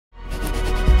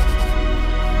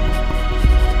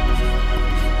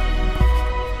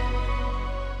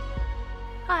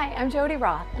I'm Jody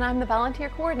Roth, and I'm the volunteer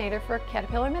coordinator for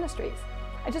Caterpillar Ministries.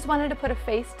 I just wanted to put a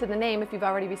face to the name if you've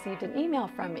already received an email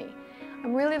from me.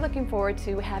 I'm really looking forward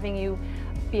to having you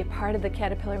be a part of the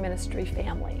Caterpillar Ministry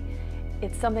family.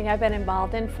 It's something I've been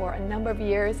involved in for a number of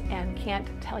years and can't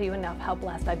tell you enough how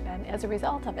blessed I've been as a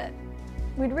result of it.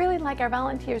 We'd really like our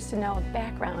volunteers to know a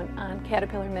background on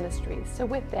Caterpillar Ministries. So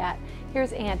with that,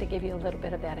 here's Ann to give you a little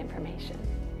bit of that information.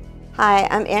 Hi,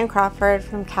 I'm Ann Crawford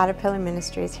from Caterpillar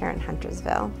Ministries here in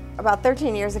Huntersville. About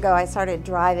 13 years ago, I started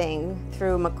driving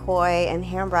through McCoy and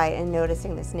Hambright and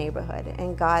noticing this neighborhood,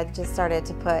 and God just started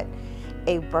to put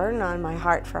a burden on my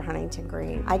heart for Huntington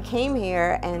Green. I came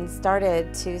here and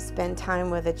started to spend time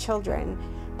with the children,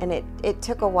 and it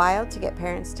took a while to get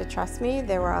parents to trust me.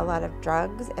 There were a lot of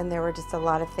drugs, and there were just a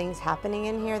lot of things happening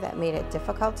in here that made it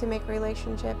difficult to make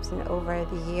relationships. And over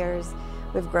the years,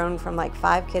 we've grown from like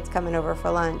 5 kids coming over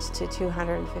for lunch to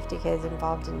 250 kids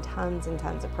involved in tons and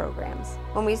tons of programs.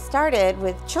 When we started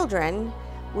with children,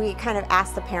 we kind of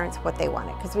asked the parents what they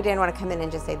wanted, because we didn't want to come in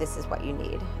and just say, this is what you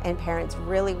need. And parents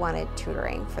really wanted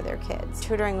tutoring for their kids.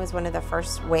 Tutoring was one of the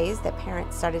first ways that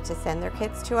parents started to send their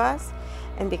kids to us.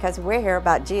 And because we're here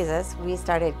about Jesus, we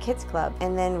started Kids Club.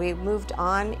 And then we moved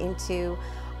on into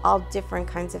all different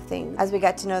kinds of things. As we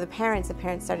got to know the parents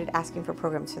started asking for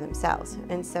programs for themselves.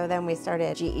 And so then we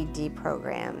started GED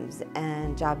programs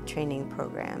and job training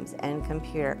programs and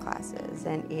computer classes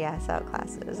and ESL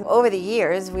classes. Over the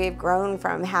years, we've grown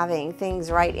from having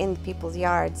things right in people's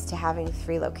yards to having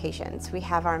 3 locations. We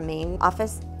have our main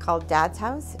office called Dad's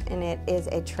House, and it is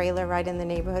a trailer right in the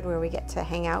neighborhood where we get to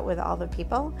hang out with all the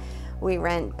people. We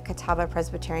rent Catawba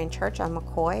Presbyterian Church on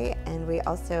McCoy, and we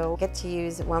also get to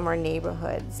use One More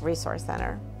Neighborhoods Resource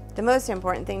Center. The most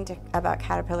important thing about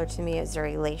Caterpillar to me is the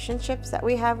relationships that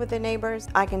we have with the neighbors.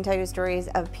 I can tell you stories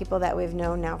of people that we've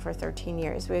known now for 13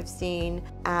 years. We've seen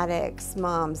addicts,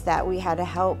 moms that we had to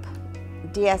help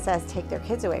DSS take their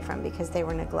kids away from because they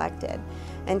were neglected.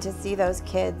 And to see those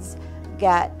kids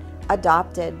get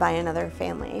adopted by another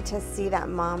family, to see that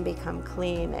mom become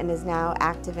clean and is now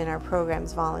active in our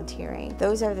programs volunteering.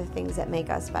 Those are the things that make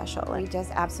us special. We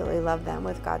just absolutely love them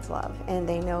with God's love, and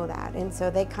they know that. And so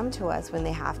they come to us when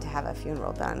they have to have a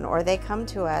funeral done, or they come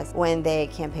to us when they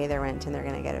can't pay their rent and they're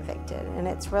gonna get evicted. And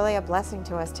it's really a blessing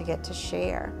to us to get to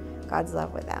share God's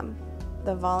love with them.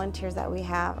 The volunteers that we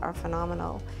have are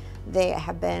phenomenal.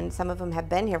 Some of them have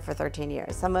been here for 13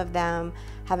 years. Some of them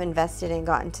have invested and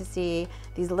gotten to see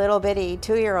these little bitty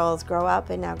 2-year-olds grow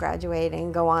up and now graduate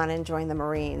and go on and join the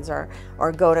Marines or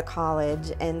go to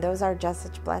college, and those are just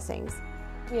such blessings.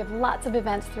 We have lots of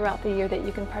events throughout the year that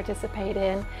you can participate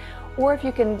in, or if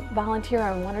you can volunteer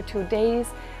on 1 or 2 days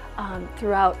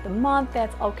throughout the month,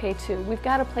 that's okay too. We've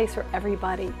got a place for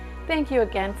everybody. Thank you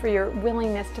again for your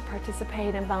willingness to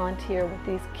participate and volunteer with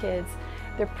these kids.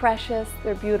 They're precious,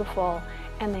 they're beautiful,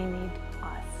 and they need